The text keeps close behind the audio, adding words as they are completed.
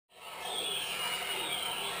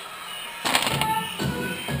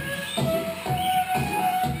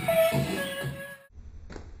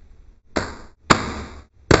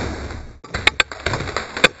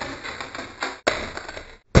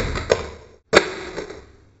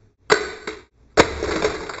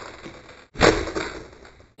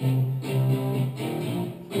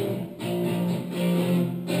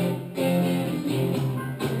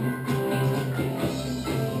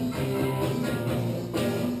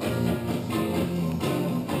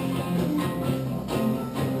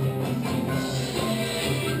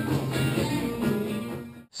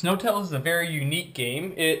Snowtail is a very unique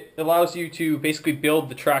game. It allows you to basically build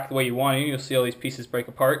the track the way you want to. You'll see all these pieces break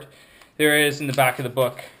apart. There is, in the back of the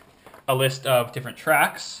book, a list of different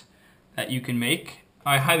tracks that you can make.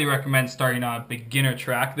 I highly recommend starting on a beginner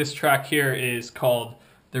track. This track here is called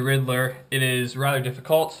the Riddler. It is rather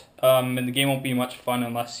difficult, and the game won't be much fun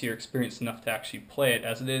unless you're experienced enough to actually play it,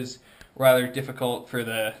 as it is rather difficult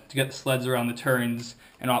to get the sleds around the turns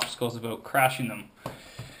and obstacles without crashing them.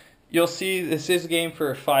 You'll see this is a game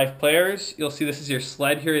for 5 players. You'll see this is your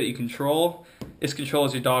sled here that you control. This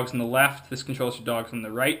controls your dogs on the left, this controls your dogs on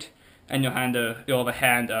the right, and you'll have a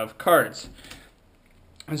hand of cards.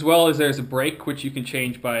 As well as there's a break, which you can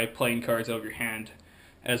change by playing cards out of your hand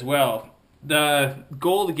as well. The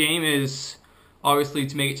goal of the game is obviously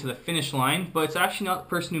to make it to the finish line, but it's actually not the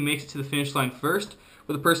person who makes it to the finish line first,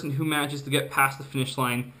 but the person who manages to get past the finish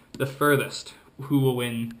line the furthest, who will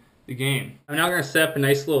win the game. I'm now going to set up a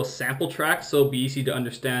nice little sample track so it'll be easy to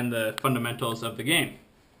understand the fundamentals of the game.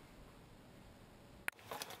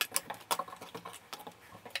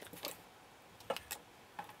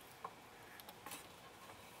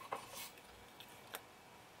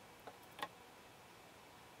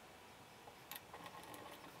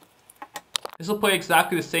 This will play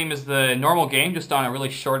exactly the same as the normal game, just on a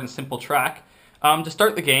really short and simple track. To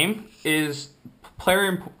start the game,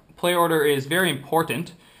 play order is very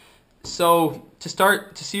important. So to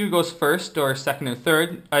see who goes first or second or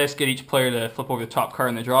third, I just get each player to flip over the top card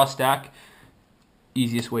in the draw stack.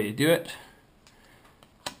 Easiest way to do it.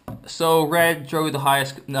 So red drew the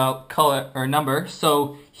highest color or number,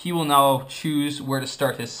 so he will now choose where to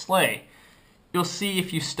start his sleigh. You'll see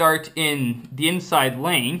if you start in the inside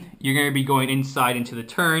lane, you're going to be going inside into the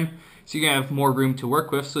turn, so you're going to have more room to work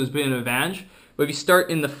with, so there's a bit of an advantage. But if you start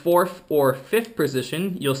in the 4th or 5th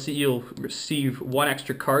position, you'll see you'll receive 1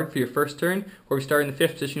 extra card for your first turn, or if you start in the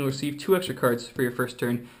 5th position, you'll receive 2 extra cards for your first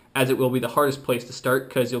turn, as it will be the hardest place to start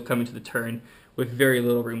because you'll come into the turn with very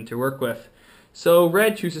little room to work with. So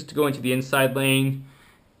red chooses to go into the inside lane,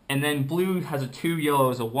 and then blue has a 2, yellow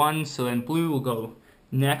has a 1, so then blue will go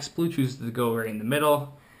next. Blue chooses to go right in the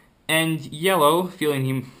middle, and yellow, feeling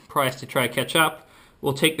he probably has to try to catch up,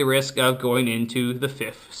 will take the risk of going into the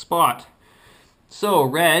 5th spot. So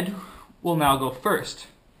red will now go first.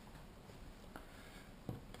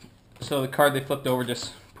 So the card they flipped over,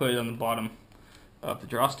 just put it on the bottom of the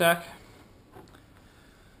draw stack.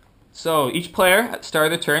 So each player at the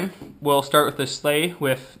start of the turn will start with the sleigh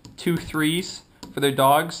with 2 3s for their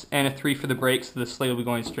dogs and a 3 for the break, so the sleigh will be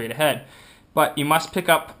going straight ahead. But you must pick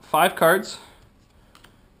up 5 cards,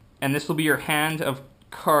 and this will be your hand of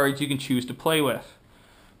cards you can choose to play with.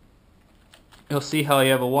 You'll see how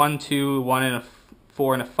you have a 1, 2, 1, and a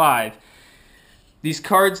 4, and a 5. These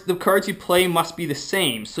cards, the cards you play must be the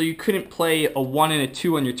same, so you couldn't play a 1 and a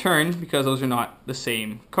 2 on your turn because those are not the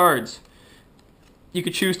same cards. You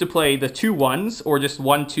could choose to play the 2 1s, or just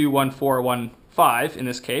 1 2, 1 4, 1 5 in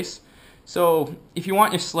this case. So if you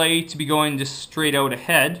want your sleigh to be going just straight out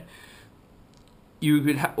ahead, you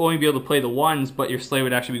would only be able to play the 1s, but your sleigh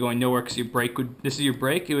would actually be going nowhere because your break would, this is your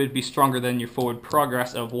break, it would be stronger than your forward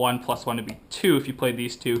progress of 1 plus 1 would be 2 if you played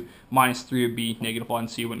these 2, minus 3 would be -1,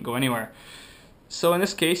 so you wouldn't go anywhere. So in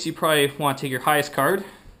this case, you probably want to take your highest card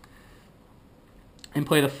and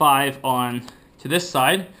play the 5 on to this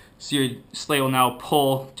side, so your sleigh will now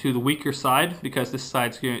pull to the weaker side because this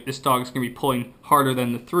dog is going to be pulling harder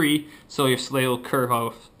than the 3, so your sleigh will curve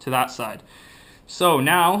off to that side. So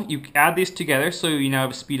now you add these together, so you now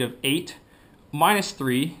have a speed of 8 minus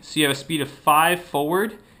 3, so you have a speed of 5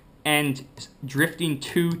 forward and drifting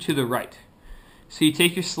 2 to the right. So you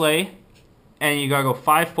take your sleigh and you gotta go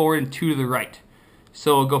 5 forward and 2 to the right.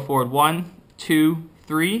 So we'll go forward 1, 2,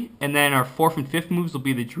 3, and then our 4th and 5th moves will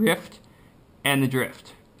be the drift and the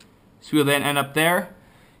drift. So we'll then end up there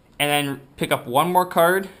and then pick up 1 more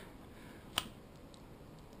card.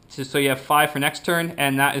 So you have 5 for next turn,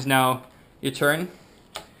 and that is now your turn.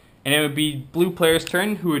 And it would be blue player's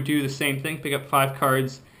turn, who would do the same thing, pick up 5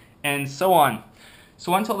 cards, and so on.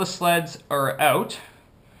 So once all the sleds are out,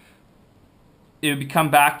 it would come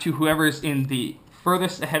back to whoever's in the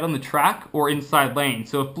furthest ahead on the track or inside lane.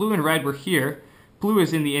 So if blue and red were here, blue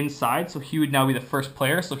is in the inside, so he would now be the first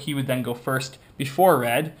player, so he would then go first before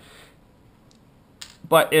red.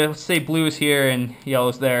 But let's say blue is here and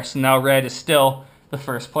yellow's there, so now red is still the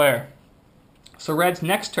first player. So red's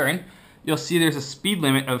next turn, you'll see there's a speed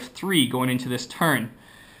limit of 3 going into this turn.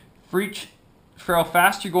 For how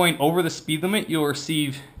fast you're going over the speed limit, you'll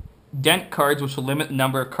receive dent cards, which will limit the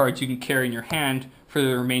number of cards you can carry in your hand for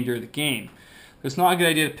the remainder of the game. It's not a good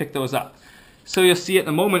idea to pick those up. So you'll see at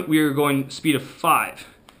the moment we are going speed of 5.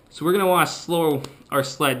 So we're going to want to slow our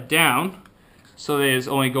sled down so that it is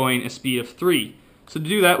only going a speed of 3. So to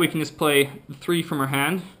do that, we can just play the 3 from our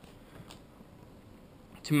hand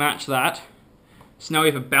to match that. So now we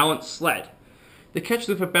have a balanced sled. The catch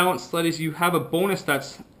with a balanced sled is you have a bonus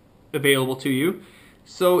that's available to you.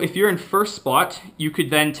 So if you're in first spot, you could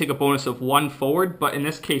then take a bonus of 1 forward, but in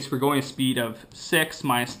this case we're going a speed of 6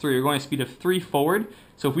 minus 3. We're going a speed of 3 forward.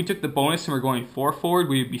 So if we took the bonus and we're going 4 forward,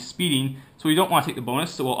 we would be speeding. So we don't want to take the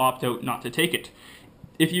bonus, so we'll opt out not to take it.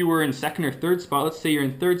 If you were in second or third spot, let's say you're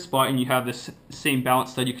in third spot and you have this same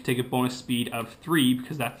balance sled, you could take a bonus speed of 3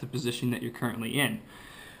 because that's the position that you're currently in.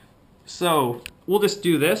 So we'll just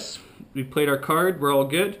do this. We played our card, we're all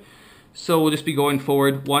good. So we'll just be going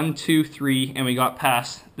forward 1, 2, 3, and we got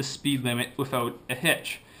past the speed limit without a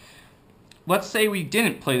hitch. Let's say we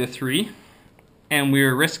didn't play the 3, and we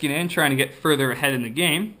were risking it, trying to get further ahead in the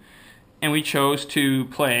game, and we chose to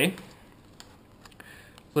play,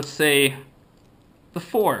 let's say, the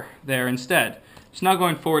 4 there instead. So now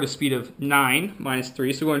going forward a speed of 9 minus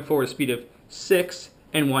 3, so going forward a speed of 6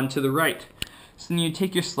 and 1 to the right. So then you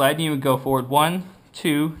take your sled and you would go forward 1,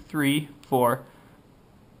 2, 3, 4,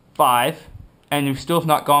 5, and you still have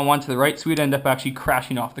not gone 1 to the right, so we'd end up actually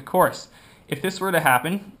crashing off the course. If this were to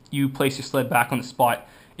happen, you place your sled back on the spot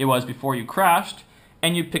it was before you crashed,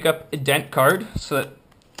 and you'd pick up a dent card so that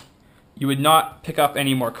you would not pick up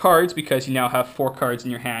any more cards because you now have 4 cards in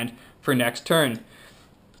your hand for next turn.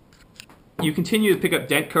 You continue to pick up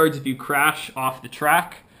dent cards if you crash off the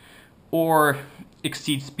track or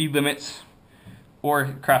exceed speed limits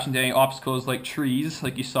or crash into any obstacles like trees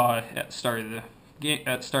like you saw at the start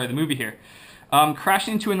of the movie here.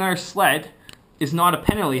 Crashing into another sled is not a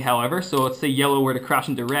penalty, however, so let's say yellow were to crash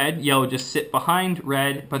into red, yellow would just sit behind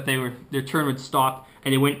red, but their turn would stop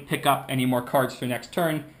and they wouldn't pick up any more cards for next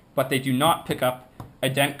turn, but they do not pick up a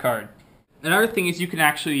dent card. Another thing is you can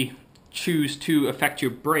actually choose to affect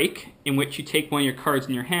your break, in which you take one of your cards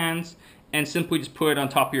in your hands and simply just put it on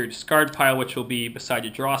top of your discard pile, which will be beside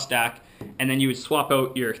your draw stack, and then you would swap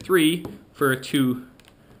out your 3 for a 2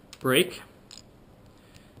 break.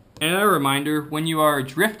 Another reminder, when you are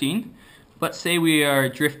drifting, let's say we are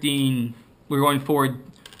drifting, we're going forward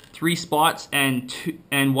 3 spots and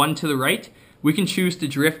 1 to the right, we can choose to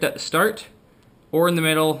drift at the start, or in the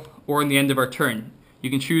middle, or in the end of our turn. You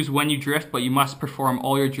can choose when you drift, but you must perform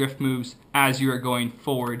all your drift moves as you are going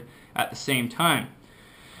forward at the same time.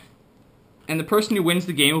 And the person who wins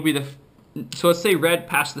the game will be so let's say red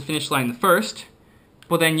passed the finish line the first,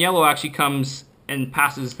 but then yellow actually comes and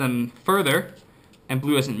passes them further, and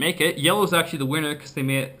blue doesn't make it. Yellow is actually the winner because they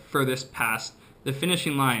made it furthest past the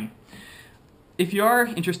finishing line. If you are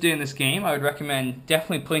interested in this game, I would recommend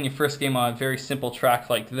definitely playing your first game on a very simple track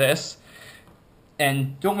like this,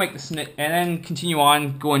 and don't make the and then continue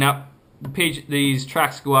on going up. These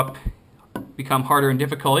tracks go up, become harder in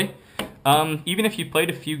difficulty. Even if you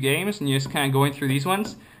played a few games and you're just kind of going through these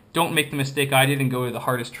ones, don't make the mistake I did and go to the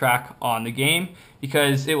hardest track on the game,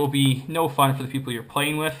 because it will be no fun for the people you're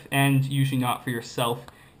playing with, and usually not for yourself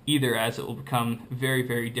either, as it will become very,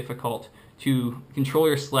 very difficult to control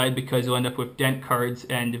your sled because you'll end up with dent cards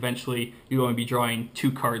and eventually you're going to be drawing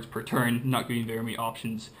 2 cards per turn, not giving very many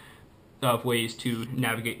options of ways to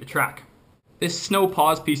navigate the track. This snow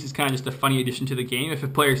pause piece is kind of just a funny addition to the game. If a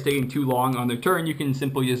player is taking too long on their turn, you can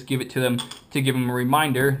simply just give it to them to give them a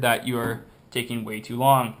reminder that you are taking way too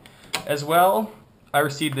long. As well, I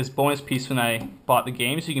received this bonus piece when I bought the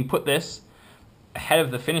game, so you can put this ahead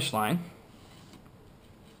of the finish line,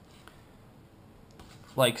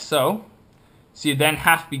 like so. So you then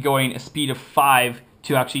have to be going a speed of 5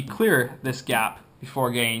 to actually clear this gap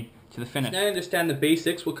before getting to the finish. Now I understand the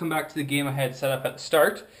basics. We'll come back to the game I had set up at the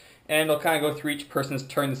start, and I'll kind of go through each person's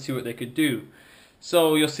turn to see what they could do.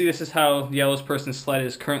 So you'll see this is how the yellow person's sled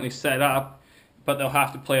is currently set up, but they'll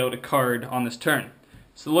have to play out a card on this turn.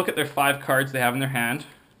 So look at their 5 cards they have in their hand.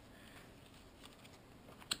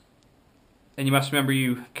 And you must remember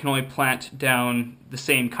you can only plant down the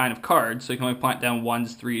same kind of cards, so you can only plant down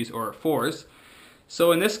 1s, 3s, or 4s.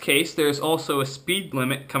 So in this case, there's also a speed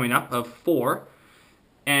limit coming up of 4.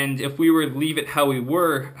 And if we were to leave it how we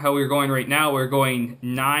were going right now, we're going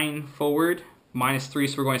 9 forward, minus 3,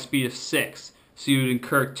 so we're going a speed of 6. So you would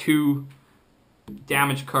incur 2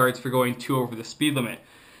 damage cards for going 2 over the speed limit.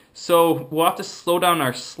 So we'll have to slow down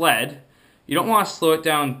our sled. You don't want to slow it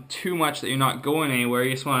down too much that you're not going anywhere.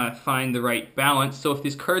 You just want to find the right balance. So if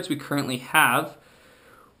these cards we currently have,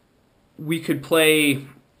 we could play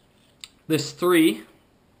this 3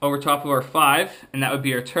 over top of our 5, and that would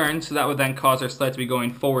be our turn. So that would then cause our sled to be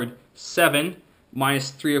going forward 7,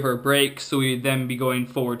 minus 3 of our break, so we'd then be going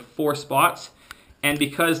forward 4 spots. And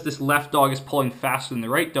because this left dog is pulling faster than the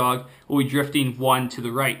right dog, we'll be drifting 1 to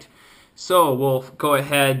the right. So we'll go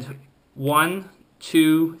ahead 1,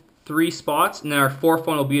 2, 3 spots, and then our fourth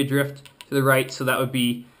one will be adrift to the right, so that would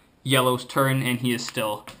be yellow's turn, and he is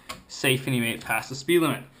still safe and he made it past the speed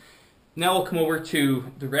limit. Now we'll come over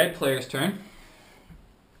to the red player's turn.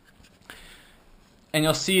 And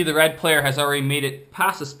you'll see the red player has already made it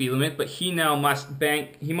past the speed limit, but he now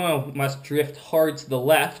must drift hard to the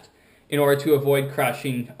left in order to avoid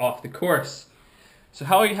crashing off the course. So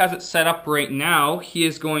how he has it set up right now, he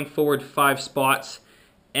is going forward 5 spots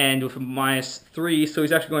and with a -3, so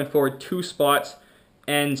he's actually going forward 2 spots,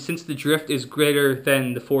 and since the drift is greater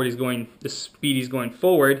than the speed he's going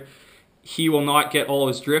forward, he will not get all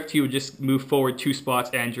his drift. He would just move forward 2 spots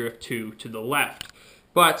and drift 2 to the left.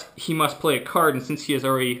 But he must play a card, and since he has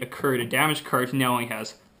already accrued a damage card, he now only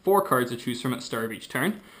has 4 cards to choose from at the start of each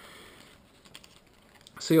turn.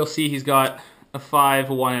 So you'll see he's got a 5,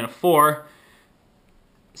 a 1, and a 4.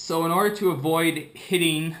 So in order to avoid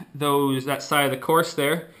hitting that side of the course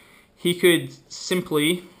there, he could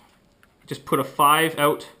simply just put a 5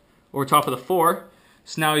 out over top of the 4.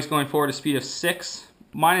 So now he's going forward a speed of 6,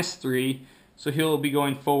 -3, so he'll be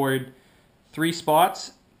going forward 3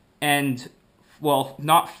 spots, and well,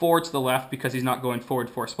 not 4 to the left because he's not going forward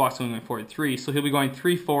 4 spots, so he's going forward 3. So he'll be going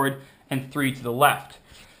 3 forward and 3 to the left.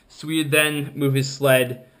 So we would then move his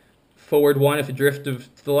sled forward 1 if a drift to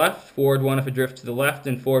the left, forward 1 if a drift to the left,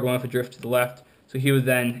 and forward 1 if a drift to the left. So he would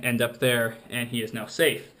then end up there, and he is now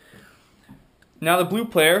safe. Now the blue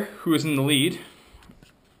player, who is in the lead,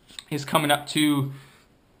 is coming up to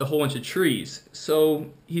a whole bunch of trees. So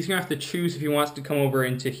he's going to have to choose if he wants to come over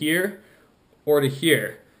into here or to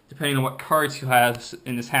here, depending on what cards he has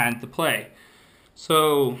in his hand to play.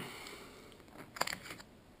 So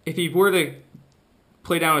if he were to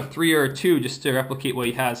play down a 3 or a 2 just to replicate what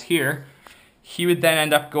he has here, he would then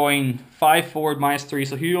end up going 5 forward -3,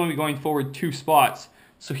 so he would only be going forward 2 spots,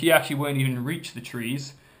 so he actually wouldn't even reach the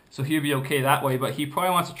trees, so he would be okay that way, but he probably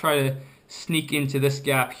wants to try to sneak into this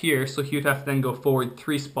gap here, so he would have to then go forward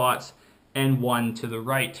 3 spots and 1 to the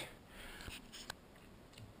right.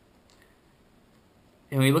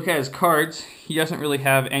 And when you look at his cards, he doesn't really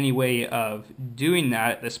have any way of doing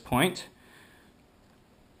that at this point.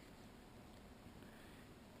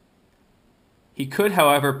 He could,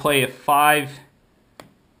 however, play a 5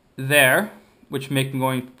 there, which would make him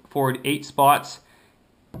going forward 8 spots,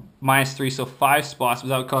 -3, so 5 spots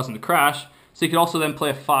without causing the crash. So he could also then play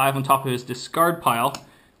a 5 on top of his discard pile,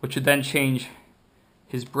 which would then change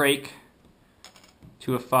his break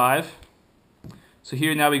to a 5. So he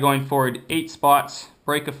would now be going forward 8 spots,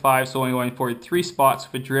 break of 5, so only going forward 3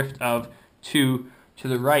 spots with a drift of 2 to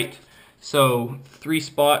the right. So 3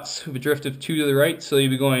 spots with a drift of 2 to the right, so he'd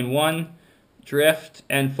be going 1, drift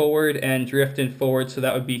and forward, and drift and forward, so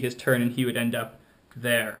that would be his turn, and he would end up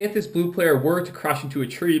there. If this blue player were to crash into a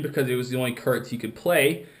tree because it was the only cards he could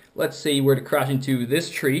play, let's say he were to crash into this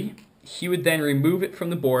tree, he would then remove it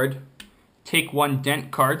from the board, take 1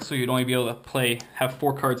 dent card, so you'd only be able to have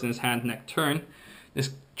 4 cards in his hand next turn.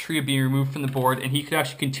 This tree would be removed from the board, and he could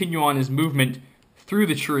actually continue on his movement through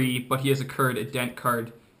the tree, but he has incurred a dent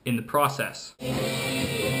card in the process.